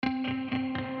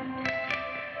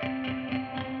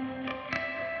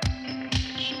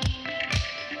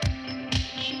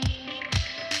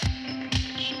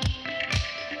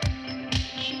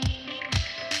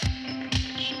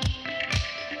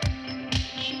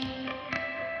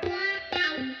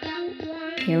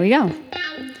Here we go.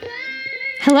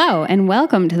 Hello, and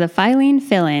welcome to the Filene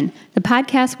Fill-In, the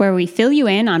podcast where we fill you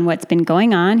in on what's been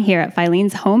going on here at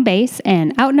Filene's home base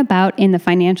and out and about in the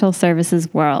financial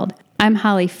services world. I'm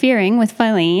Holly Fearing with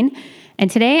Filene,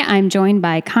 and today I'm joined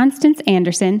by Constance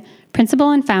Anderson, principal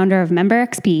and founder of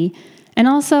MemberXP, and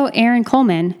also Erin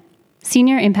Coleman,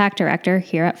 Senior Impact Director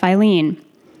here at Filene.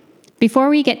 Before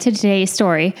we get to today's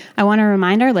story, I want to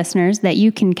remind our listeners that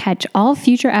you can catch all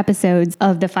future episodes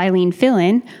of the Filene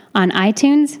Fill-In on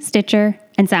iTunes, Stitcher,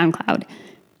 and SoundCloud.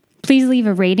 Please leave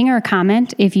a rating or a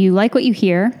comment if you like what you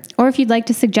hear, or if you'd like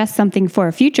to suggest something for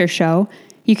a future show,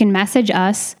 you can message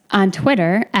us on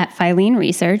Twitter at Filene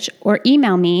Research or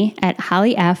email me at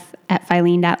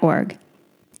hollyf@filene.org.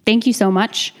 Thank you so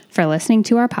much for listening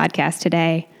to our podcast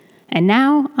today. And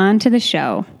now, on to the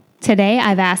show. Today,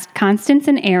 I've asked Constance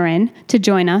and Erin to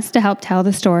join us to help tell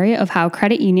the story of how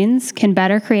credit unions can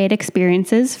better create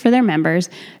experiences for their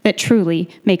members that truly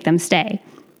make them stay.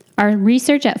 Our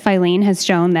research at Filene has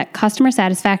shown that customer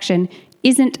satisfaction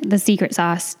isn't the secret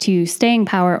sauce to staying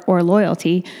power or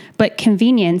loyalty, but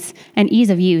convenience and ease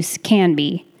of use can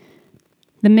be.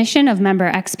 The mission of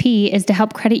MemberXP is to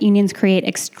help credit unions create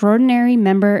extraordinary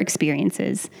member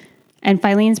experiences. And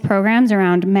Filene's programs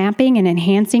around mapping and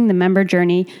enhancing the member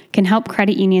journey can help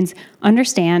credit unions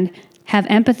understand, have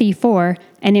empathy for,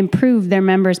 and improve their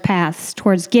members' paths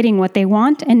towards getting what they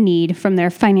want and need from their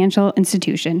financial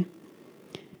institution.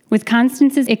 With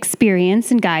Constance's experience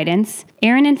and guidance,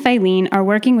 Erin and Filene are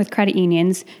working with credit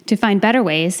unions to find better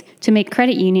ways to make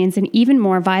credit unions an even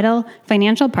more vital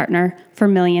financial partner for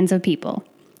millions of people.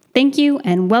 Thank you,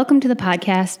 and welcome to the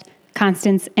podcast,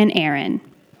 Constance and Erin.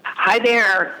 Hi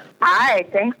there. Hi,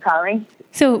 thanks, Holly.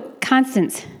 So,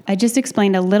 Constance, I just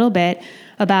explained a little bit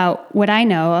about what I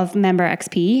know of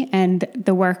MemberXP and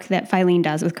the work that Filene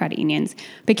does with credit unions.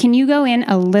 But can you go in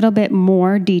a little bit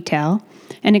more detail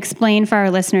and explain for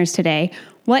our listeners today,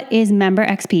 what is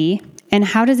MemberXP and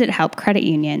how does it help credit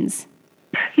unions?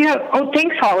 Yeah. Oh,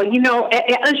 thanks, Holly. You know,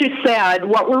 as you said,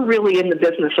 what we're really in the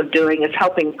business of doing is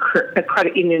helping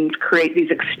credit unions create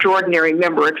these extraordinary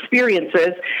member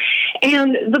experiences.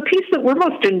 And the piece that we're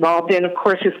most involved in, of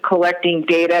course, is collecting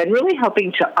data and really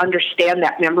helping to understand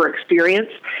that member experience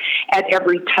at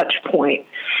every touch point.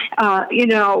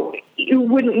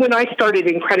 When I started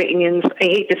in credit unions, I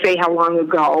hate to say how long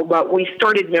ago, but we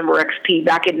started MemberXP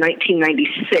back in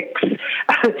 1996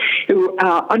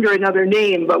 under another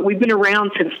name, but we've been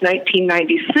around since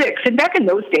 1996. And back in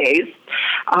those days,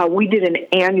 we did an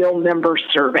annual member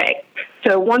survey.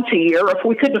 So once a year, if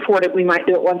we couldn't afford it, we might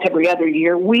do it once every other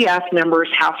year. We asked members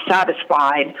how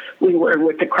satisfied we were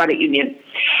with the credit union.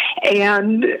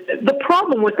 And the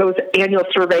problem with those annual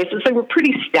surveys is they were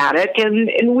pretty static,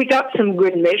 and we got some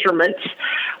good measurements,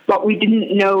 but we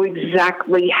didn't know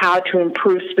exactly how to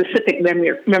improve specific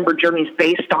member journeys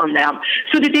based on them.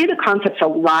 So today the concept's a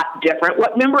lot different.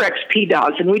 What MemberXP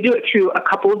does, and we do it through a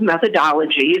couple of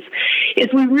methodologies,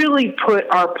 is we really put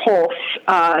our pulse,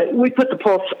 we put the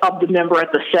pulse of the member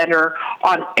at the center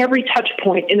on every touch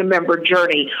point in a member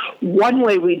journey. One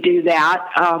way we do that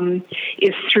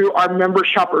is through our Member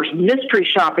Shoppers Mystery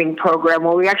Shopping program,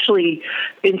 where we actually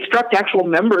instruct actual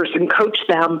members and coach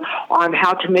them on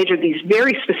how to measure these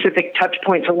very specific touch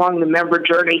points along the member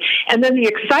journey. And then the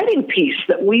exciting piece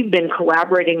that we've been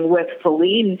collaborating with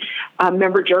Filene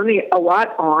Member Journey a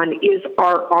lot on is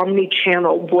our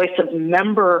omni-channel Voice of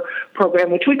Member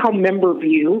program, which we call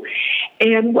MemberView.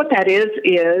 And what that is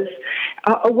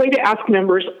a way to ask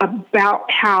members about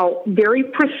how very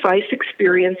precise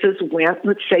experiences went,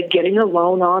 let's say getting a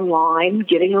loan online,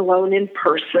 getting a loan in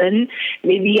person,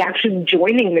 maybe actually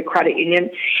joining the credit union.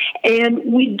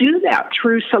 And we do that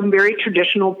through some very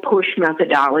traditional push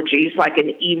methodologies like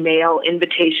an email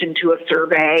invitation to a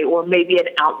survey or maybe an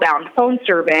outbound phone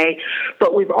survey.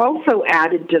 But we've also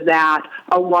added to that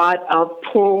a lot of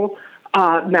pull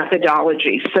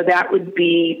methodology. So that would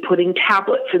be putting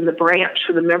tablets in the branch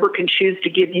so the member can choose to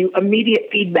give you immediate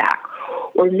feedback,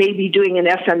 or maybe doing an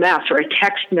SMS or a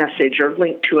text message or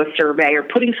link to a survey, or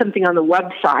putting something on the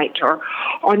website or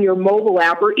on your mobile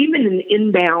app, or even an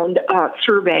inbound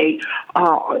survey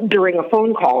during a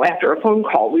phone call, after a phone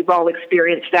call. We've all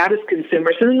experienced that as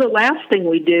consumers. And then the last thing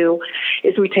we do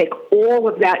is we take all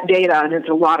of that data, and it's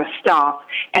a lot of stuff,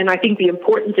 and I think the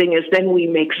important thing is then we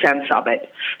make sense of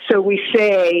it. So we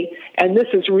say, and this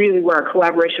is really where our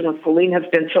collaboration with Filene has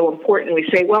been so important, we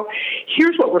say, well,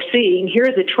 here's what we're seeing, here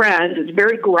are the trends, it's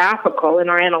very graphical in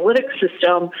our analytics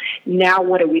system, now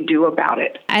what do we do about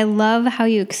it? I love how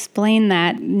you explain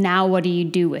that, now what do you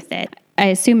do with it? I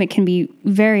assume it can be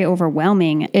very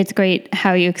overwhelming. It's great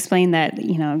how you explain that,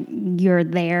 you're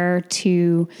there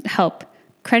to help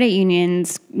credit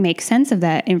unions make sense of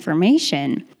that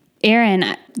information.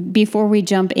 Erin, before we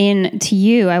jump in to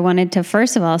you, I wanted to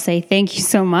first of all say thank you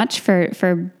so much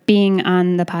for being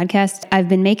on the podcast. I've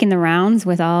been making the rounds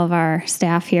with all of our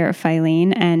staff here at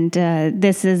Filene, and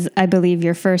this is, I believe,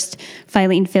 your first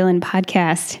Filene Fill-In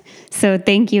podcast. So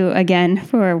thank you again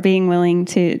for being willing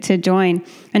to join.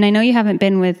 And I know you haven't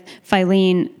been with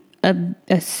Filene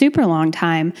a super long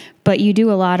time, but you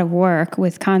do a lot of work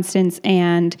with Constance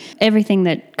and everything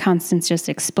that Constance just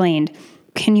explained.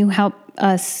 Can you help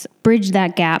us bridge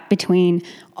that gap between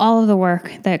all of the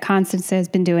work that Constance has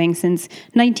been doing since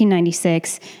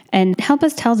 1996 and help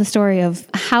us tell the story of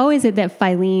how is it that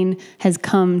Filene has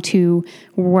come to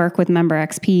work with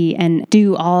MemberXP and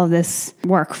do all of this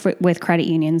work with credit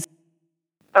unions?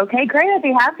 Okay, great. I'd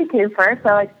be happy to. First,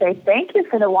 I'd like to say thank you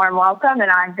for the warm welcome, and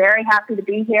I'm very happy to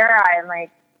be here. I am an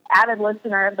avid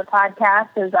listener of the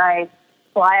podcast as I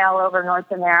fly all over North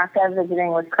America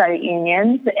visiting with credit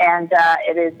unions, and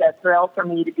it is a thrill for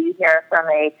me to be here from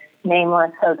a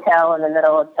nameless hotel in the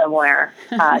middle of somewhere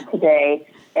today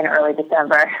in early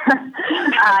December.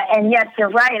 And yes, you're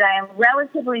right. I am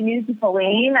relatively new to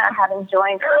Filene, having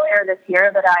joined earlier this year,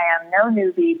 but I am no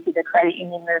newbie to the credit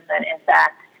union movement. In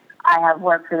fact, I have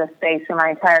worked for the space for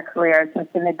my entire career since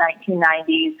the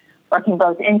mid-1990s, working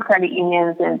both in credit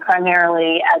unions and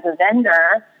primarily as a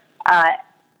vendor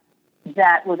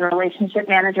that was a relationship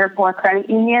manager for credit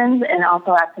unions and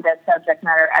also acted as subject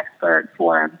matter expert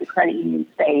for the credit union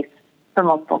space for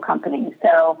multiple companies.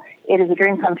 So it is a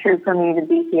dream come true for me to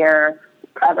be here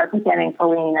representing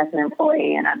Filene as an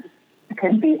employee, and I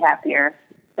couldn't be happier.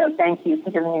 So thank you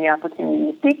for giving me the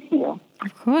opportunity to speak to you.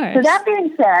 Of course. So that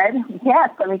being said,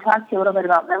 yes, let me talk to you a little bit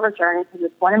about Member Journey, because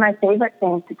it's one of my favorite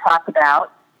things to talk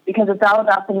about because it's all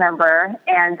about the member,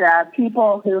 and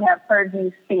people who have heard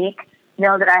me speak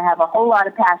know that I have a whole lot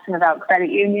of passion about credit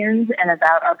unions and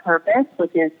about our purpose,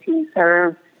 which is to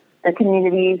serve the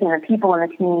communities and the people in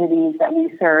the communities that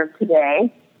we serve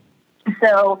today.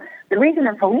 So the reason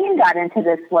that Filene got into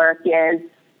this work is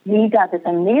we got this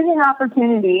amazing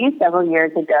opportunity several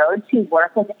years ago to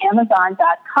work with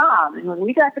Amazon.com. And when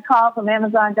we got the call from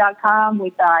Amazon.com,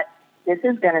 we thought, this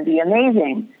is going to be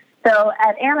amazing. So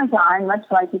at Amazon, much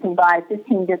like you can buy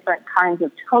 15 different kinds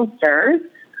of toasters,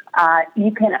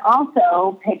 you can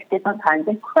also pick different kinds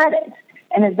of credit.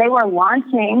 And as they were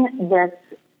launching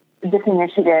this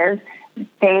initiative,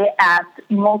 they asked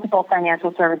multiple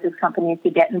financial services companies to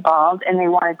get involved, and they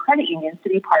wanted credit unions to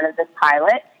be part of this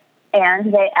pilot.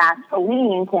 And they asked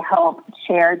Filene to help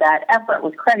share that effort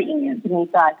with credit unions. And we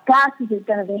thought, gosh, this is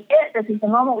going to be it. This is the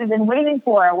moment we've been waiting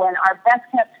for, when our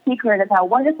best-kept secret of how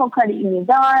wonderful credit unions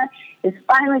are is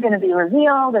finally going to be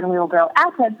revealed, and we will grow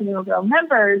assets, and we will grow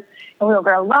members, and we will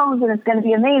grow loans, and it's going to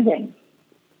be amazing.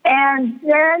 And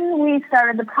then we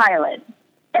started the pilot.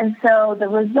 And so the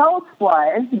result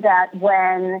was that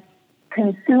when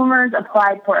consumers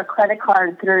applied for a credit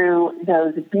card through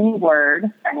those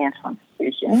B-word financial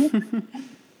institutions,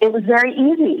 it was very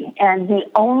easy. And the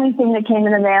only thing that came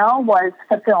in the mail was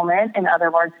fulfillment, in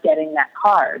other words, getting that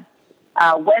card.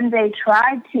 When they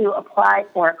tried to apply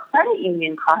for credit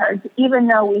union cards, even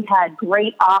though we had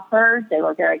great offers, they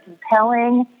were very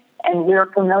compelling, and we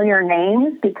were familiar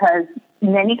names because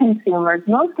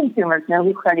most consumers know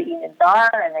who credit unions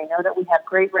are, and they know that we have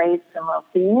great rates and low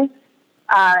fees.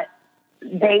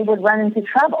 They would run into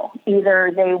trouble.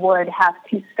 Either they would have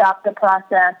to stop the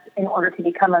process in order to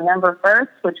become a member first,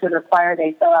 which would require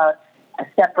they fill out a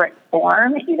separate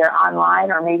form, either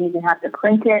online or maybe even have to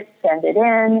print it, send it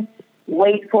in,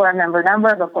 wait for a member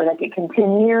number before they could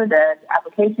continue the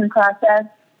application process.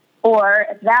 Or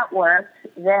if that worked,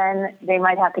 then they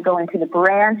might have to go into the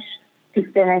branch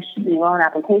to finish the loan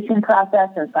application process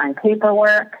and sign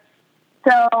paperwork.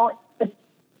 So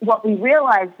what we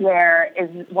realized there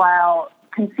is while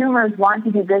consumers want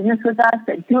to do business with us,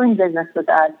 that doing business with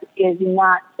us is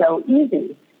not so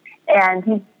easy.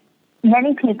 And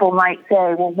many people might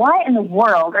say, well, why in the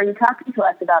world are you talking to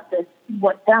us about this,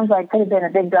 what sounds like could have been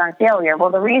a big darn failure? Well,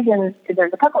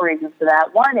 there's a couple reasons for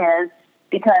that. One is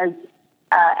because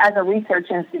as a research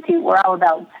institute, we're all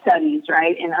about studies,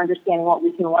 right, and understanding what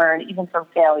we can learn even from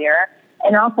failure.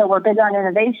 And also, we're big on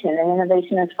innovation, and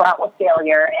innovation is fraught with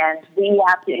failure, and we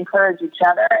have to encourage each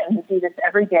other, and we do this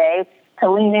every day,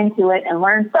 to lean into it and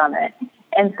learn from it.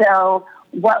 And so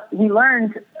what we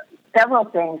learned, several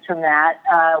things from that.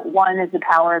 One is the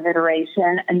power of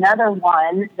iteration. Another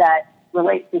one that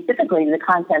relates specifically to the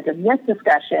content of this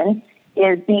discussion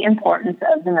is the importance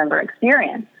of the member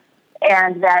experience.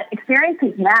 And that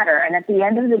experiences matter, and at the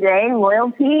end of the day,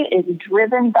 loyalty is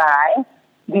driven by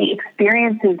the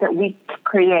experiences that we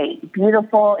create,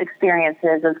 beautiful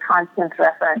experiences, as Constance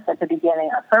referenced at the beginning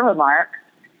of her remarks.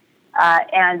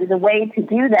 And the way to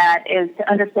do that is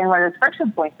to understand where those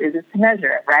friction points is to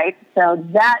measure it, right? So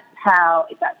that's how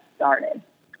it got started.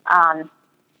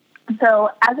 So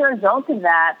as a result of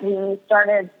that, we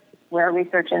started, we're a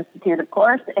research institute, of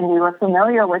course, and we were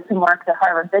familiar with some work the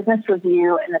Harvard Business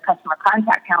Review and the Customer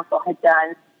Contact Council had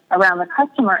done around the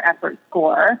customer effort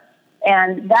score.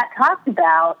 And that talked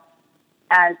about,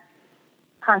 as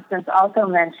Constance also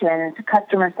mentioned,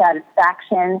 customer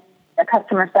satisfaction. The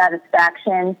customer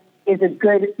satisfaction is a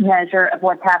good measure of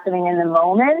what's happening in the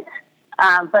moment,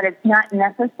 but it's not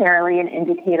necessarily an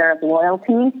indicator of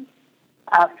loyalty.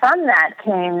 From that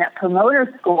came Net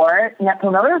Promoter Score. Net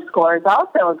Promoter Score is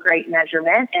also a great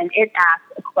measurement, and it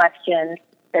asks a question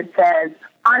that says,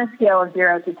 on a scale of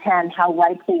 0 to 10, how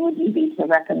likely would you be to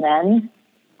recommend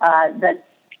that,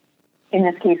 in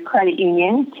this case, credit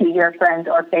union to your friends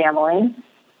or family?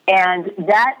 And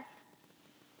that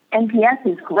NPS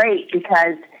is great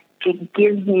because it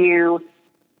gives you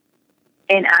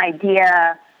an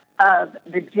idea of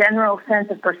the general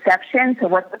sense of perception, so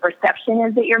what the perception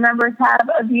is that your members have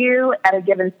of you at a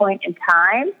given point in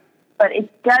time, but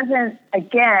it doesn't,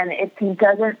 again, it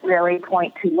doesn't really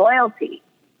point to loyalty.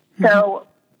 Mm-hmm. So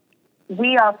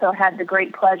we also had the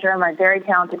great pleasure, my very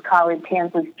talented colleague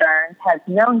Tansley Stearns has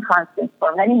known Constance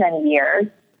for many, many years,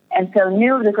 and so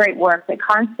knew of the great work that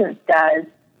Constance does,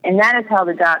 and that is how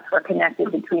the dots were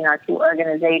connected between our two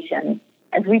organizations.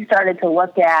 As we started to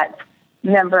look at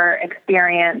member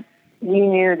experience, we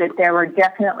knew that there were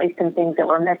definitely some things that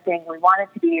were missing. We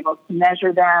wanted to be able to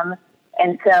measure them.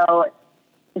 And so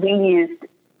we used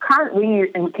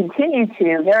and continue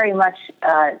to very much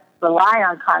rely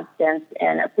on Constance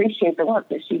and appreciate the work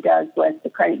that she does with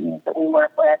the credit unions that we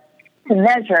work with to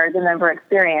measure the member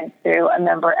experience through a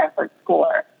member effort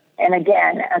score. And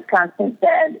again, as Constance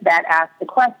said, that asks the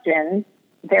question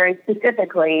very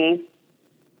specifically,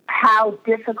 how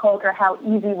difficult or how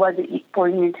easy was it for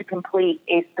you to complete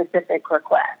a specific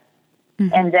request?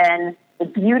 Mm-hmm. And then the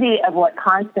beauty of what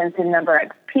Constance and Member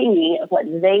XP, of what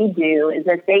they do, is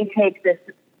that they take this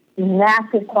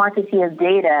massive quantity of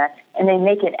data and they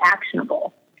make it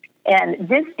actionable. And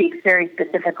this speaks very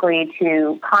specifically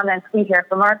to comments we hear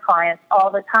from our clients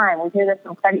all the time. We hear this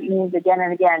from credit unions again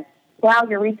and again. Wow,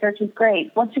 your research is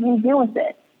great. What should we do with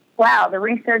it? Wow, the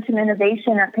research and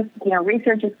innovation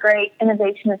research is great,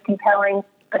 innovation is compelling,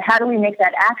 but how do we make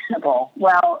that actionable?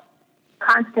 Well,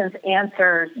 Constance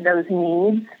answers those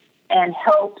needs and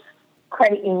helps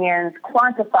credit unions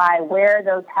quantify where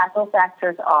those hassle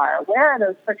factors are, where are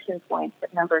those friction points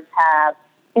that members have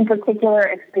in particular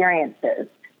experiences.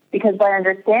 Because by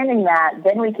understanding that,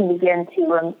 then we can begin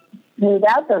to smooth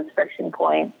out those friction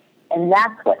points, and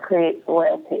that's what creates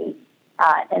loyalty.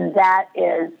 And that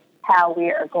is how we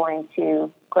are going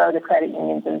to grow the credit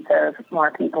unions and serve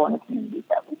more people in the communities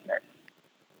that we serve.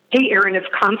 Hey, Erin, it's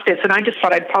Constance, and I just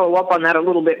thought I'd follow up on that a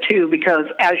little bit, too, because,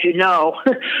 as you know,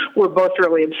 we're both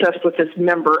really obsessed with this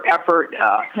member effort,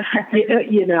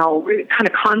 kind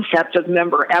of concept of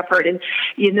member effort. And,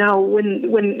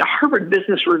 when Harvard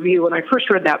Business Review, when I first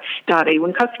read that study,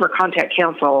 when Customer Contact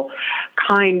Council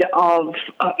kind of,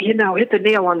 hit the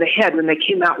nail on the head when they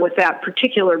came out with that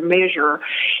particular measure,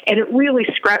 and it really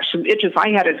scratched some itches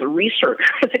I had as a researcher,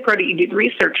 as a credit union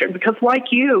researcher, because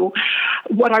like you,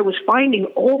 what I was finding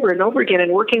over and over again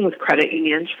and working with credit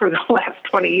unions for the last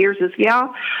 20 years is,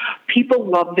 people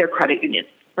love their credit union,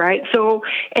 right? So,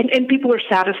 and people are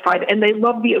satisfied, and they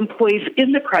love the employees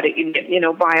in the credit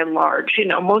union, by and large.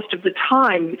 Most of the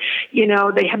time,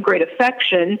 they have great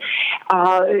affection,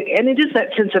 and it is that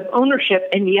sense of ownership,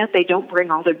 and yet they don't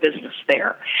bring all their business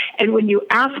there. And when you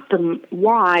ask them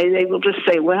why, they will just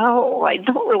say, well, I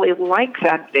don't really like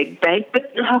that big bank,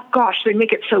 but oh gosh, they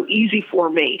make it so easy for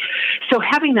me. So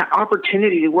having that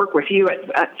opportunity to work with you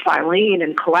at Filene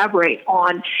and collaborate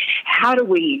on how do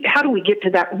we get to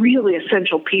that really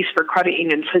essential piece for credit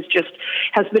unions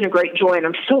has been a great joy, and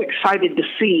I'm so excited to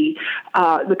see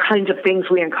the kinds of things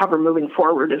we uncover moving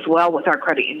forward as well with our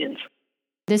credit unions.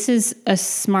 This is a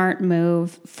smart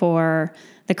move for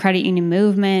the credit union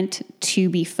movement to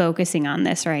be focusing on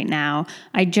this right now.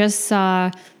 I just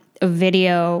saw a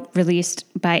video released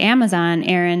by Amazon,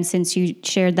 Erin, since you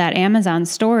shared that Amazon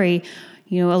story.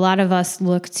 A lot of us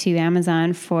look to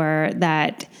Amazon for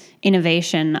that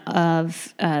innovation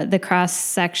of the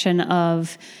cross-section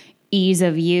of ease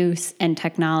of use and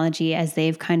technology, as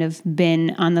they've kind of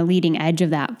been on the leading edge of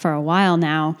that for a while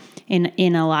now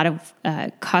in a lot of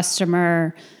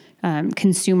customer,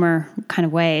 consumer kind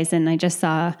of ways. And I just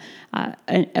saw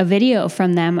a video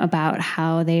from them about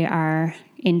how they are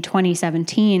in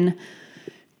 2017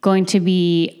 going to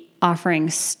be offering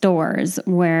stores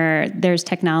where there's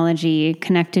technology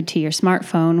connected to your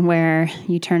smartphone where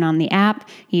you turn on the app,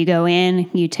 you go in,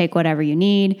 you take whatever you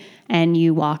need, and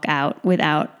you walk out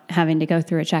without having to go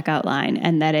through a checkout line,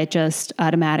 and that it just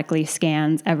automatically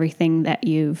scans everything that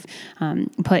you've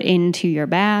put into your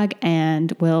bag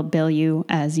and will bill you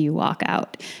as you walk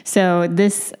out. So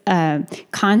this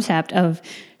concept of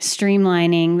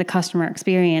streamlining the customer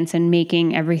experience and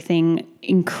making everything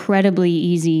incredibly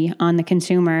easy on the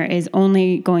consumer is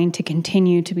only going to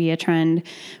continue to be a trend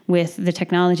with the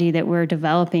technology that we're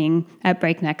developing at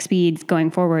breakneck speeds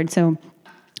going forward. So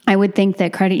I would think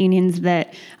that credit unions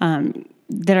that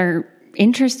are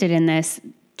interested in this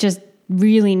just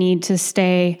really need to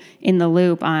stay in the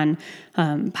loop on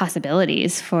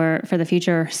possibilities for the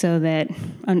future, so that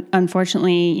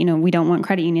unfortunately, we don't want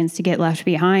credit unions to get left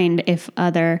behind if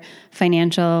other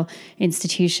financial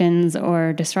institutions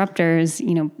or disruptors,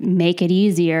 make it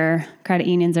easier. Credit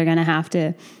unions are going to have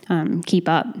to keep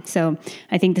up. So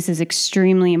I think this is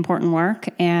extremely important work,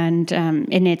 and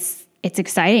it's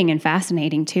exciting and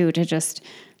fascinating too to just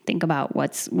think about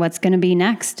what's going to be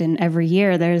next. And every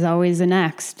year there's always a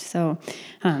next. So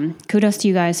kudos to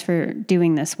you guys for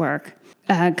doing this work.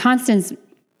 Constance,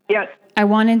 yes. I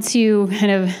wanted to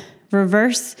kind of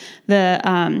reverse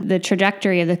the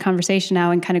trajectory of the conversation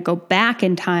now and kind of go back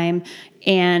in time.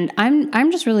 And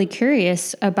I'm just really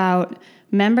curious about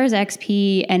Members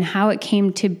XP and how it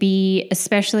came to be,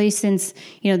 especially since,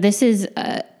 this is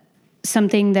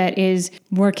something that is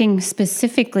working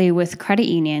specifically with credit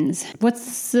unions.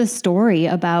 What's the story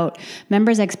about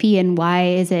Members XP, and why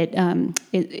is it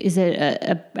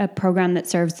a program that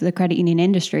serves the credit union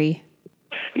industry?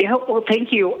 Yeah, well,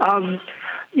 thank you.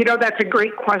 That's a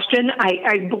great question.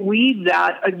 I believe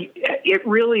that it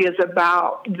really is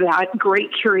about that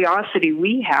great curiosity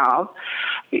we have.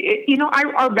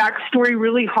 Our backstory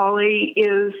really, Holly,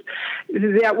 is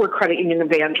that we're credit union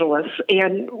evangelists.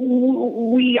 And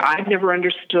I've never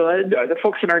understood, the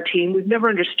folks in our team, we've never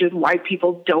understood why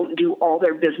people don't do all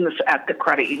their business at the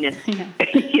credit union. Yeah.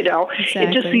 Exactly.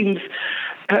 It just seems...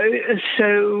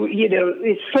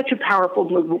 it's such a powerful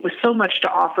movement with so much to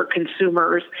offer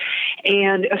consumers,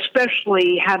 and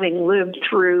especially having lived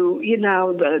through,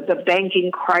 the banking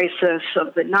crisis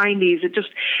of the 90s, it just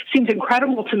seems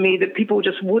incredible to me that people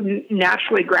just wouldn't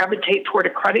naturally gravitate toward a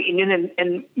credit union,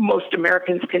 and most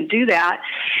Americans can do that.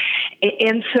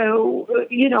 And so,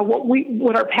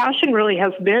 what our passion really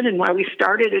has been, and why we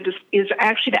started it, is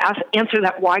actually to answer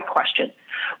that why question.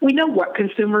 We know what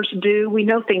consumers do. We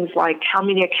know things like how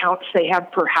many accounts they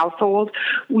have per household.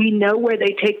 We know where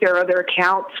they take their other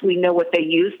accounts. We know what they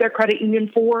use their credit union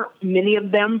for, many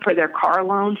of them for their car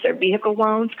loans, their vehicle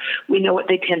loans. We know what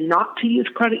they tend not to use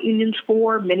credit unions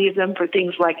for, many of them for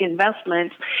things like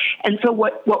investments. And so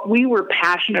what we were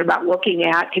passionate about looking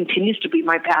at, continues to be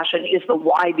my passion, is the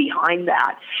why behind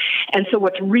that. And so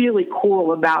what's really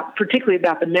cool particularly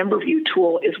about the MemberView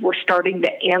tool, is we're starting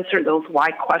to answer those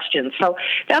why questions. So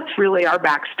that's really our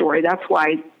backstory. That's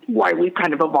why we've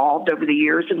kind of evolved over the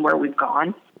years and where we've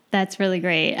gone. That's really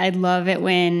great. I love it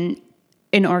when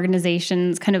an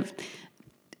organization's kind of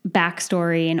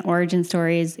backstory and origin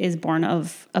story is born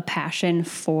of a passion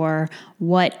for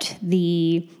what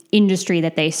the industry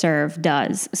that they serve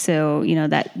does. So,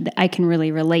 that I can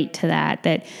really relate to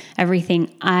that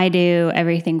everything I do,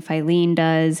 everything Filene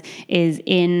does is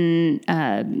in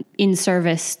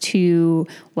service to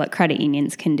what credit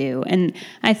unions can do. And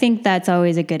I think that's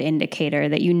always a good indicator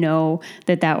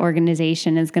that that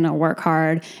organization is going to work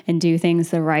hard and do things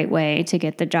the right way to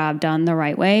get the job done the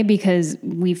right way, because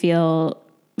we feel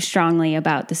strongly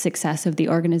about the success of the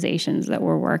organizations that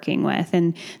we're working with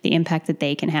and the impact that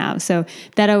they can have. So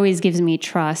that always gives me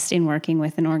trust in working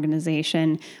with an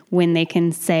organization when they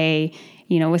can say,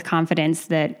 with confidence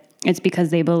that it's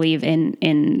because they believe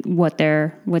in what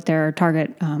their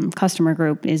target customer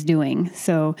group is doing.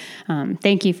 So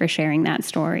thank you for sharing that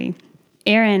story.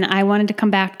 Erin, I wanted to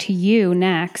come back to you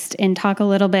next and talk a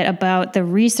little bit about the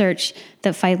research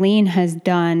that Filene has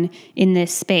done in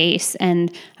this space.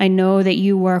 And I know that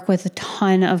you work with a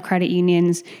ton of credit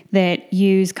unions that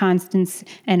use Constance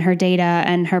and her data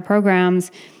and her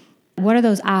programs. What are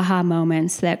those aha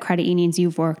moments that credit unions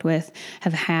you've worked with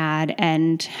have had,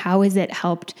 and how has it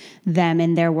helped them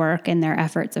in their work and their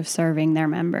efforts of serving their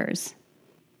members?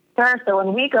 Sure. So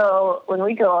when we go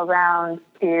around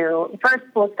to, first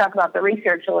let's talk about the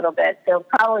research a little bit. So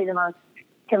probably the most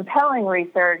compelling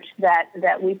research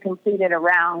that we've completed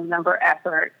around member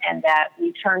effort and that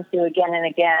we turn to again and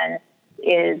again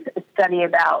is a study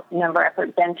about member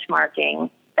effort benchmarking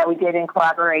that we did in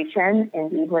collaboration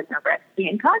indeed with Member XP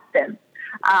and Constance.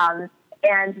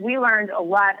 And we learned a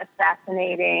lot of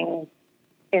fascinating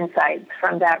insights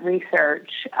from that research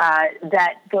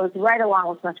that goes right along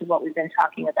with much of what we've been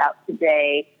talking about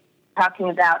today, talking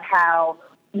about how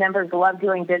members love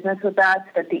doing business with us,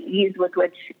 but the ease with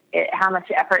which, how much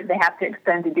effort they have to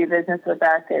expend to do business with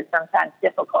us is sometimes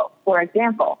difficult. For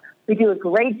example, we do a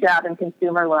great job in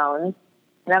consumer loans.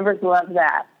 Members love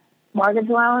that. Mortgage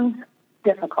loans,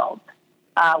 difficult.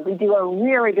 We do a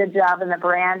really good job in the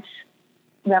branch.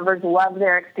 Members love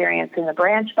their experience in the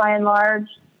branch by and large.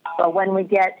 But when we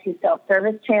get to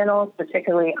self-service channels,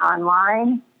 particularly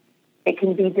online, it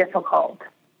can be difficult.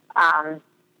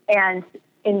 And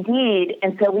indeed,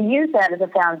 and so we use that as a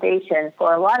foundation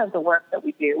for a lot of the work that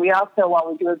we do. We also, while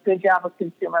we do a good job of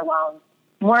consumer loans,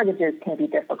 mortgages can be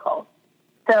difficult.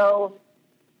 So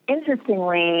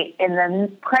interestingly, in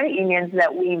the credit unions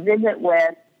that we visit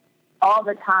with all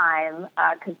the time,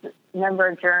 because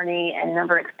member journey and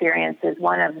member experience is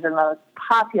one of the most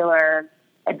popular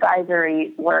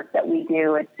advisory work that we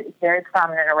do. It's very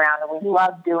prominent around, and we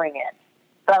love doing it.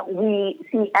 But we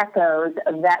see echoes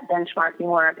of that benchmarking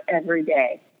work every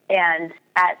day. And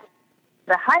at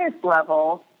the highest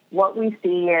level, what we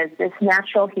see is this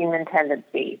natural human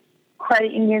tendency.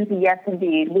 Credit unions, yes,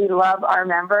 indeed. We love our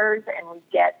members, and we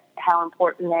get how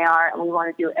important they are, and we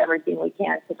want to do everything we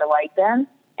can to delight them.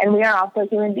 And we are also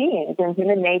human beings, and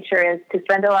human nature is to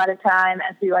spend a lot of time,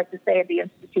 as we like to say at the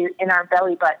Institute, in our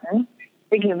belly button,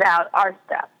 thinking about our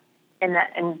stuff.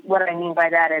 And what I mean by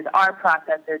that is our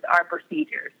processes, our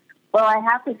procedures. Well, I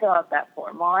have to fill out that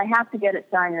form. Well, I have to get it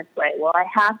signed this way. Well, I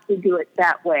have to do it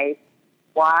that way.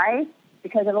 Why?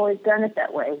 Because I've always done it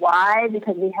that way. Why?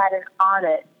 Because we had an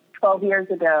audit 12 years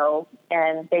ago,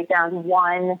 and they found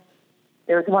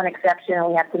there was one exception, and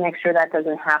we have to make sure that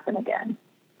doesn't happen again.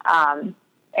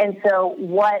 And so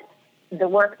what the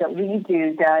work that we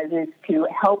do does is to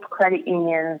help credit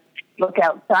unions look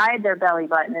outside their belly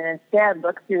button and instead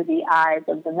look through the eyes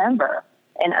of the member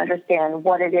and understand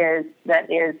what it is that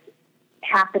is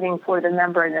happening for the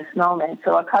member in this moment.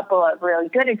 So a couple of really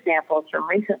good examples from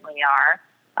recently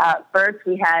are, first,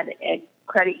 we had a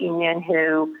credit union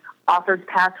who offers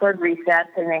password resets,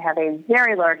 and they have a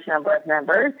very large number of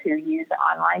members who use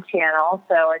online channels.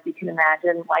 So as you can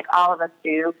imagine, like all of us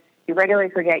do, you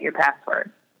regularly forget your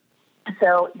password.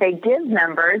 So they give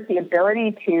members the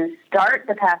ability to start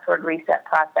the password reset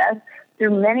process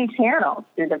through many channels,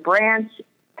 through the branch,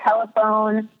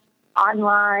 telephone,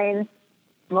 online,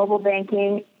 mobile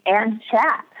banking, and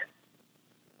chat.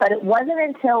 But it wasn't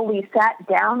until we sat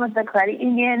down with the credit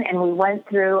union and we went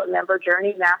through a member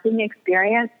journey mapping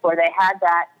experience where they had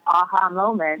that aha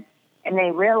moment and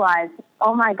they realized,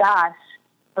 oh my gosh,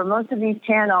 for most of these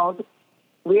channels,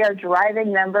 we are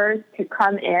driving members to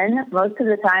come in. Most of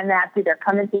the time, that's either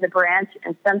come into the branch,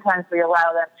 and sometimes we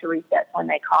allow them to reset when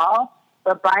they call.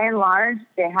 But by and large,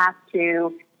 they have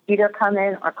to either come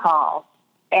in or call.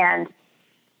 And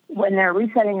when they're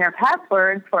resetting their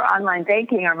passwords for online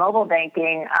banking or mobile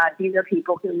banking, these are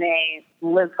people who may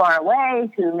live far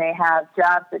away, who may have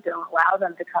jobs that don't allow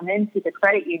them to come into the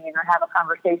credit union or have a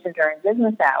conversation during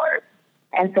business hours.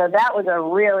 And so that was a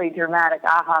really dramatic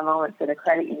aha moment for the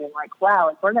credit union. Like, wow,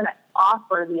 if we're going to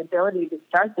offer the ability to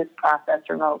start this process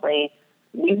remotely,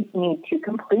 we need to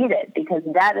complete it because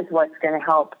that is what's going to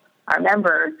help our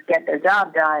members get their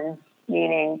job done,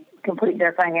 meaning complete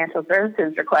their financial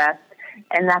services request.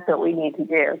 And that's what we need to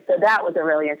do. So that was a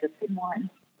really interesting one.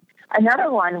 Another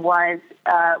one was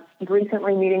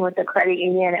recently meeting with the credit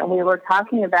union, and we were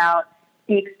talking about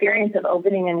the experience of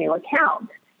opening a new account.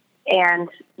 And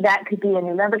that could be a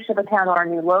new membership account or a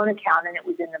new loan account, and it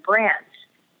was in the branch.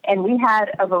 And we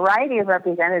had a variety of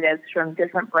representatives from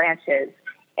different branches.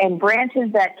 And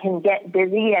branches that can get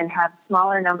busy and have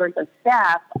smaller numbers of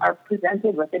staff are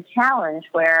presented with a challenge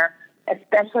where,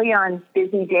 especially on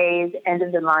busy days, end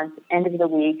of the month, end of the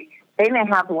week, they may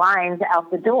have lines out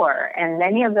the door. And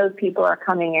many of those people are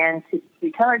coming in to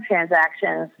do teller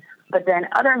transactions, but then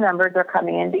other members are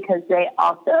coming in because they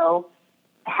also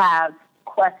have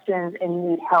questions and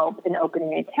need help in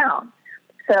opening an account.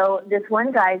 So this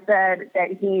one guy said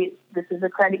that this is a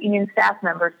credit union staff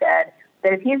member, said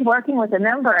that if he's working with a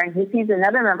member and he sees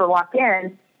another member walk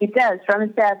in, he says from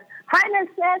his desk, "Hi, Ms.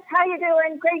 Smith, how you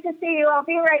doing? Great to see you. I'll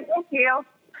be right with you."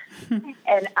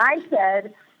 And I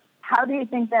said, "How do you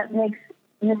think that makes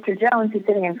Mr. Jones, who's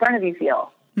sitting in front of you,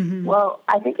 feel?" Mm-hmm. "Well,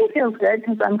 I think he feels good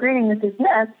because I'm greeting Mrs.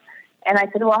 Smith." And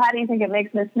I said, "Well, how do you think it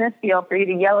makes Ms. Smith feel for you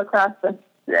to yell across the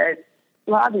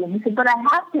lobby?" And he said, "But I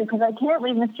have to because I can't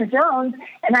leave Mr. Jones,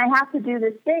 and I have to do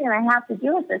this thing, and I have to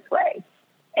do it this way."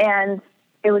 And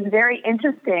it was very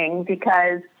interesting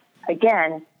because,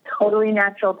 again, totally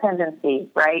natural tendency,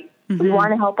 right? We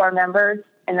want to help our members,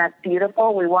 and that's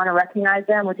beautiful. We want to recognize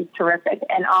them, which is terrific.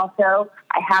 And also,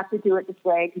 I have to do it this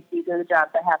way because these are the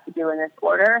jobs I have to do in this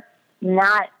order.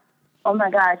 Not, oh my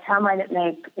gosh, how might it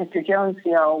make Mr. Jones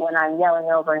feel when I'm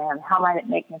yelling over him? How might it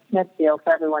make Ms. Smith feel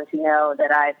for everyone to know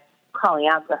that I'm calling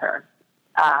out to her?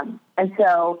 And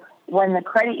so when the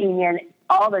credit union,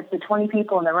 all the 20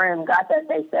 people in the room got that,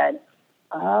 they said,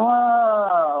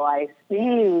 oh, I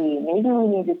see. Maybe we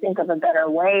need to think of a better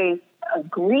way of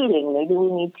greeting. Maybe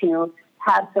we need to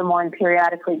have someone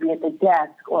periodically be at the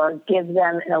desk or give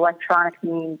them an electronic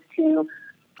means to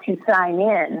sign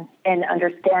in and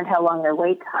understand how long their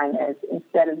wait time is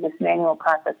instead of this manual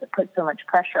process that puts so much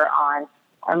pressure on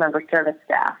our member service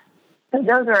staff. So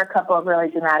those are a couple of really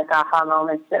dramatic aha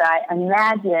moments that I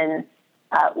imagine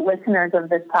listeners of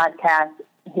this podcast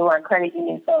who are credit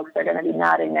union folks are going to be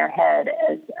nodding their head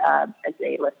as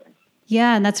they listen.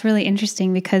 Yeah, and that's really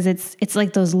interesting because it's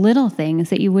like those little things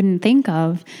that you wouldn't think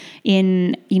of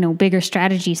in, bigger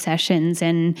strategy sessions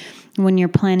and when you're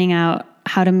planning out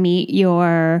how to meet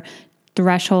your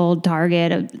threshold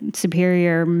target of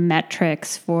superior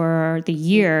metrics for the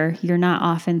year. You're not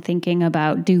often thinking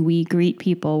about, do we greet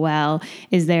people well?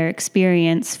 Is their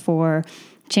experience for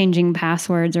changing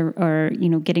passwords or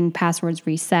getting passwords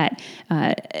reset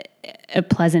a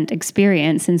pleasant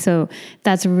experience? And so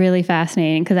that's really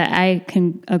fascinating because I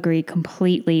can agree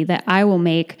completely that I will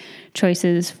make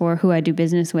choices for who I do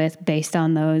business with based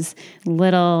on those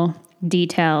little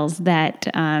details that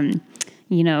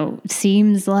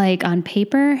seems like on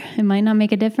paper it might not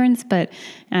make a difference, but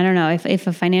I don't know if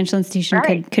a financial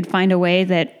institution could find a way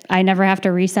that I never have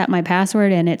to reset my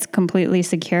password and it's completely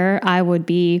secure, I would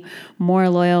be more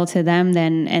loyal to them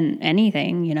than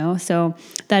anything, So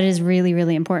that is really,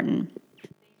 really important.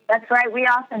 That's right. We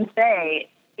often say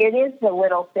it is the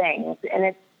little things, and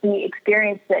it's the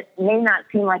experience that may not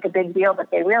seem like a big deal,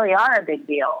 but they really are a big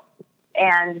deal.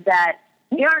 And that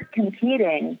we aren't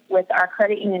competing with our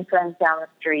credit union friends down the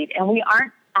street, and we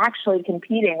aren't actually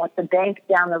competing with the bank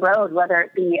down the road, whether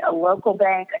it be a local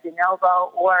bank, a de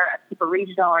novo, or a super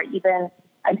regional, or even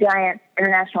a giant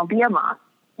international behemoth.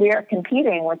 We are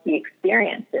competing with the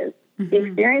experiences, the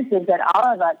experiences that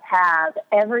all of us have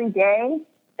every day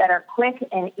that are quick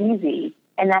and easy,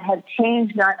 and that have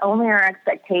changed not only our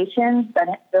expectations, but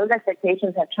those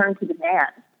expectations have turned to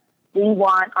demand. We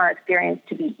want our experience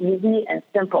to be easy and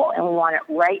simple, and we want it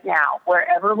right now,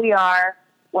 wherever we are,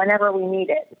 whenever we need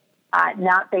it,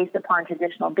 not based upon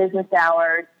traditional business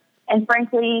hours. And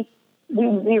frankly,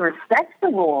 we respect the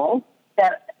rules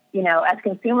that, as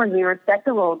consumers, we respect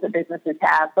the rules that businesses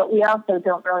have, but we also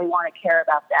don't really want to care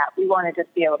about that. We want to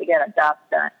just be able to get our jobs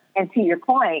done. And to your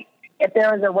point, if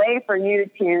there was a way for you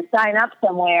to sign up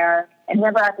somewhere and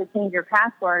never have to change your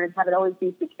password and have it always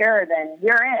be secure, then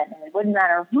you're in. And it wouldn't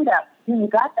matter who you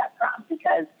got that from,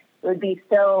 because it would be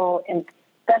so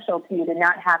special to you to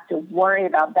not have to worry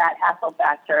about that hassle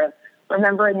factor of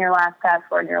remembering your last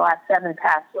password, your last 7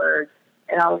 passwords,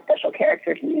 and all the special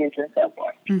characters you use and so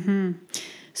forth. Mm-hmm.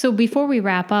 So before we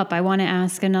wrap up, I want to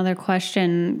ask another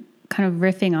question, kind of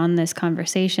riffing on this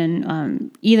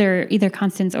conversation. Either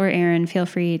Constance or Aaron, feel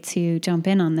free to jump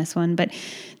in on this one, but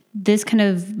this kind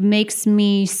of makes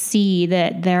me see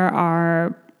that there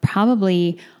are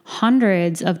probably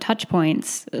hundreds of touch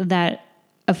points that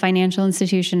a financial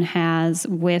institution has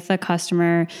with a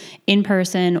customer in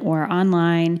person or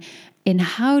online. And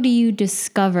how do you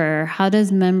discover, how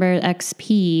does Member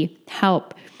XP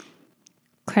help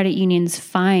credit unions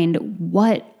find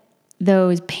what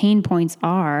those pain points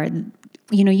are?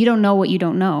 You don't know what you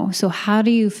don't know. So how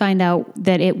do you find out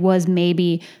that it was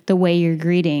maybe the way you're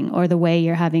greeting or the way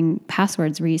you're having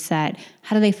passwords reset?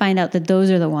 How do they find out that those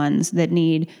are the ones that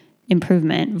need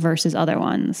improvement versus other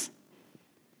ones?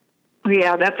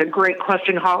 Yeah, that's a great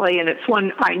question, Holly, and it's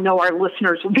one I know our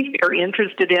listeners will be very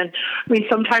interested in. I mean,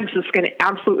 sometimes it's going to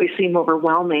absolutely seem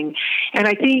overwhelming, and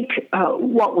I think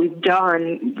what we've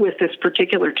done with this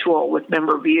particular tool with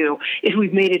MemberView is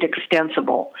we've made it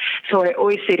extensible. So I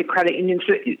always say to credit unions,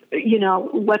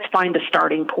 let's find a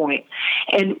starting point.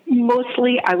 And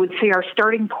mostly, I would say our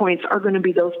starting points are going to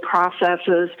be those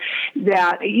processes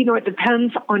that, it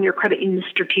depends on your credit union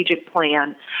strategic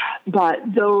plan, but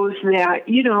those that,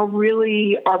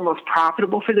 really are most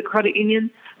profitable for the credit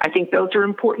union, I think those are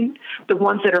important. The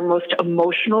ones that are most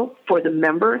emotional for the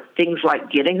member, things like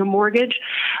getting a mortgage.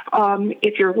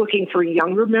 If you're looking for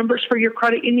younger members for your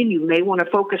credit union, you may want to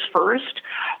focus first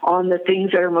on the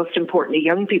things that are most important to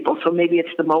young people. So maybe it's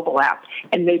the mobile app,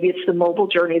 and maybe it's the mobile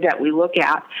journey that we look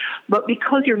at. But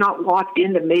because you're not locked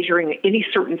into measuring any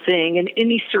certain thing in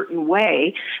any certain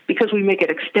way, because we make it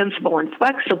extensible and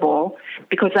flexible,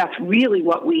 because that's really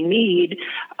what we need,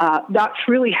 that's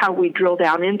really how we drill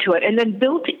down into it. And then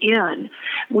built in,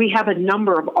 we have a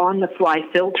number of on-the-fly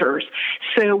filters.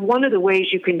 So one of the ways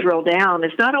you can drill down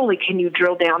is not only can you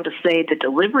drill down to, say, the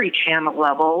delivery channel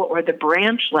level or the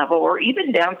branch level or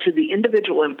even down to the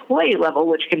individual employee level,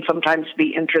 which can sometimes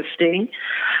be interesting,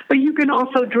 but you can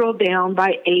also drill down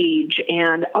by age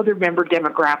and other member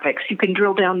demographics. You can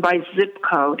drill down by zip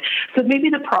code. So maybe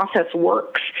the process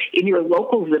works in your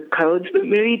local zip codes, but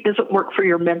maybe it doesn't work for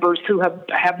your members who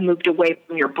have moved away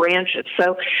from your branches.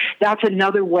 So that's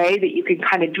another way that you can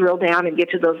kind of drill down and get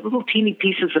to those little teeny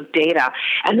pieces of data.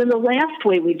 And then the last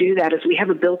way we do that is we have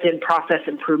a built-in process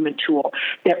improvement tool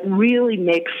that really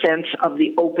makes sense of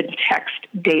the open text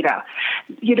data.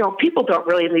 You know, people don't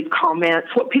really leave comments.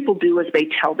 What people do is they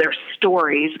tell their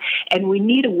stories, and we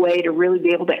need a way to really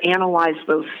be able to analyze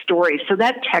those stories. So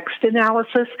that text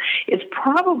analysis is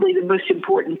probably the most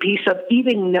important piece of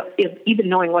even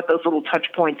knowing what those little touch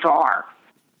points are.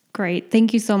 Great.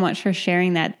 Thank you so much for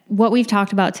sharing that. What we've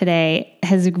talked about today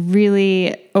has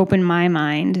really opened my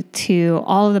mind to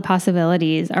all of the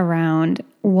possibilities around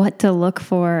what to look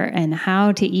for and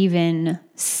how to even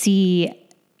see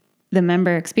the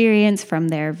member experience from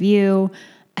their view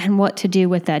and what to do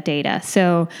with that data.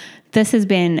 So this has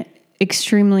been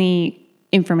extremely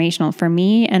informational for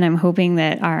me, and I'm hoping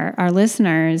that our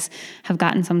listeners have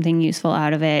gotten something useful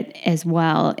out of it as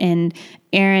well. And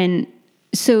Erin,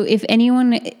 so if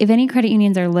any credit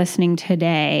unions are listening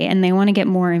today and they want to get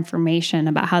more information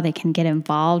about how they can get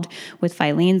involved with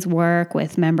Filene's work,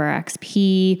 with Member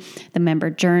XP, the member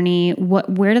journey,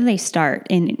 where do they start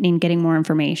in getting more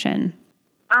information?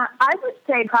 I would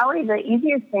say probably the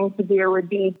easiest thing to do would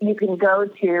be you can go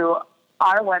to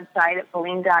our website at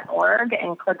Filene.org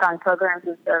and click on Programs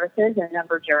and Services and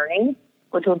Member Journey,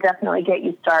 which will definitely get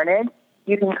you started.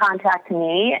 You can contact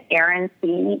me, Erin,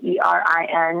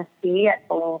 C-E-R-I-N-C, at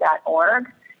Filene.org,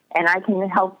 and I can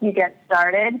help you get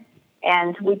started,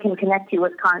 and we can connect you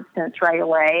with Constance right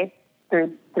away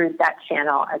through that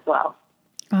channel as well.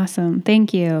 Awesome.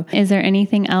 Thank you. Is there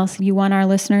anything else you want our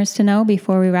listeners to know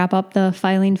before we wrap up the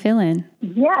Filene Fill-In?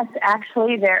 Yes,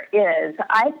 actually there is.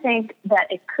 I think that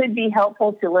it could be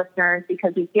helpful to listeners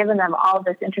because we've given them all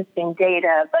this interesting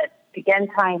data, but again,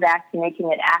 tying back to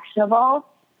making it actionable.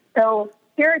 So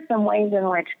here are some ways in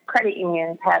which credit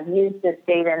unions have used this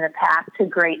data in the past to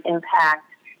great impact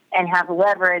and have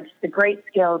leveraged the great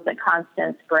skills that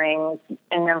Constance brings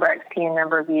in Member XP and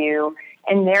Member View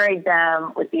and married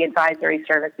them with the advisory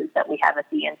services that we have at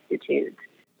the Institute.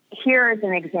 Here is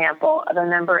an example of a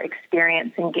member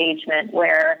experience engagement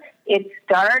where it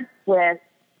starts with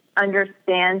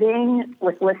understanding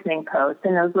with listening posts,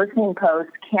 and those listening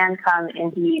posts can come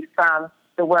indeed from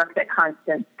the work that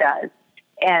Constance does.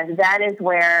 And that is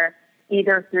where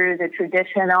either through the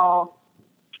traditional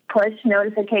push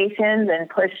notifications and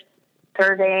push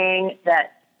surveying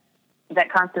that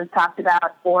Constance talked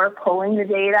about, or pulling the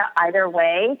data, either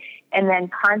way, and then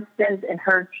Constance and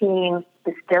her team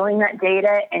distilling that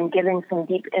data and giving some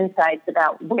deep insights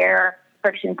about where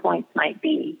friction points might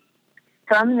be.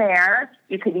 From there,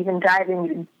 you could even dive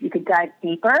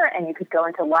deeper, and you could go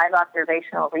into live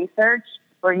observational research,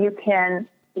 where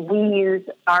we use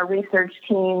our research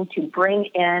team to bring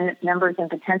in members and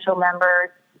potential members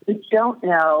who don't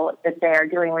know that they are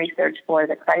doing research for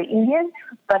the credit union,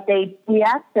 but we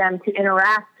ask them to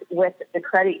interact with the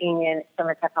credit union from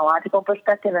a technological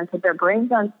perspective and put their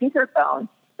brains on speakerphone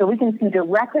so we can see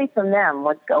directly from them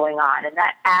what's going on, and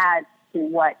that adds to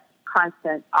what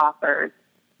Constance offers.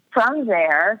 From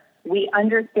there, we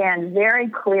understand very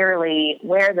clearly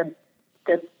where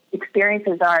the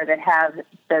experiences are that have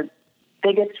the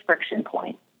biggest friction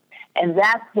points. And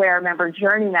that's where member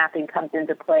journey mapping comes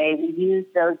into play. We use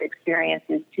those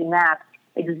experiences to map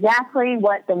exactly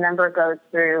what the member goes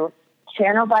through,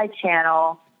 channel by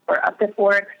channel, for up to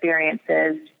 4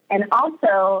 experiences. And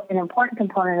also, an important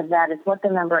component of that is what the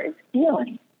member is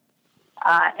feeling.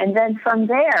 And then from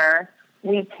there,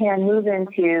 we can move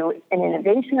into an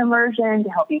innovation immersion to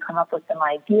help you come up with some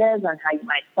ideas on how you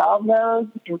might solve those,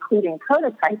 including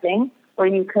prototyping, where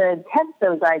you could test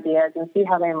those ideas and see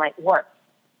how they might work.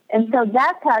 And so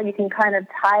that's how you can kind of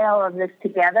tie all of this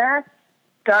together,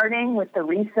 starting with the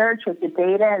research, with the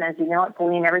data. And as you know at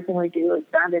Filene, everything we do is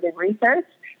grounded in research.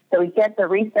 So we get the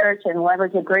research and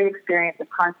leverage a great experience of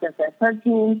Constance and her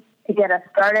team to get us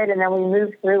started. And then we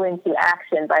move through into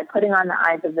action by putting on the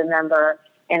eyes of the member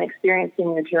and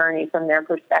experiencing the journey from their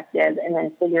perspective and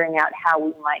then figuring out how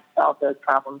we might solve those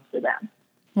problems for them.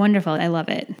 Wonderful. I love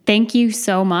it. Thank you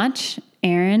so much,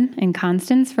 Erin and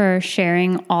Constance, for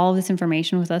sharing all this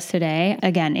information with us today.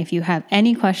 Again, if you have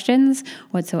any questions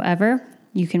whatsoever,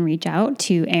 you can reach out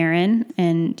to Erin,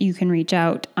 and you can reach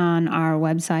out on our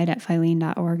website at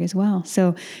filene.org as well.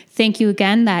 So thank you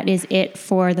again. That is it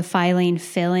for the Filene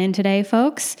Fill-In today,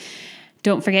 folks.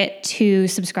 Don't forget to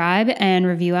subscribe and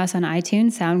review us on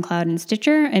iTunes, SoundCloud, and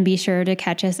Stitcher. And be sure to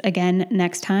catch us again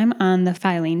next time on the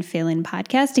Filene Fill-In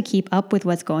podcast to keep up with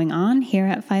what's going on here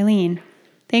at Filene.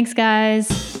 Thanks, guys.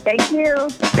 Thank you.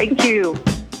 Thank you.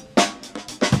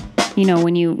 You know,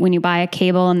 when you buy a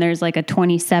cable and there's like a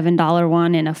 $27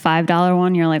 one and a $5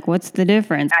 one, you're like, what's the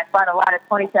difference? I bought a lot of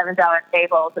 $27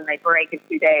 cables and they break in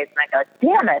 2 days. And I go,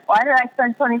 damn it, why did I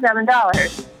spend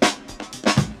 $27?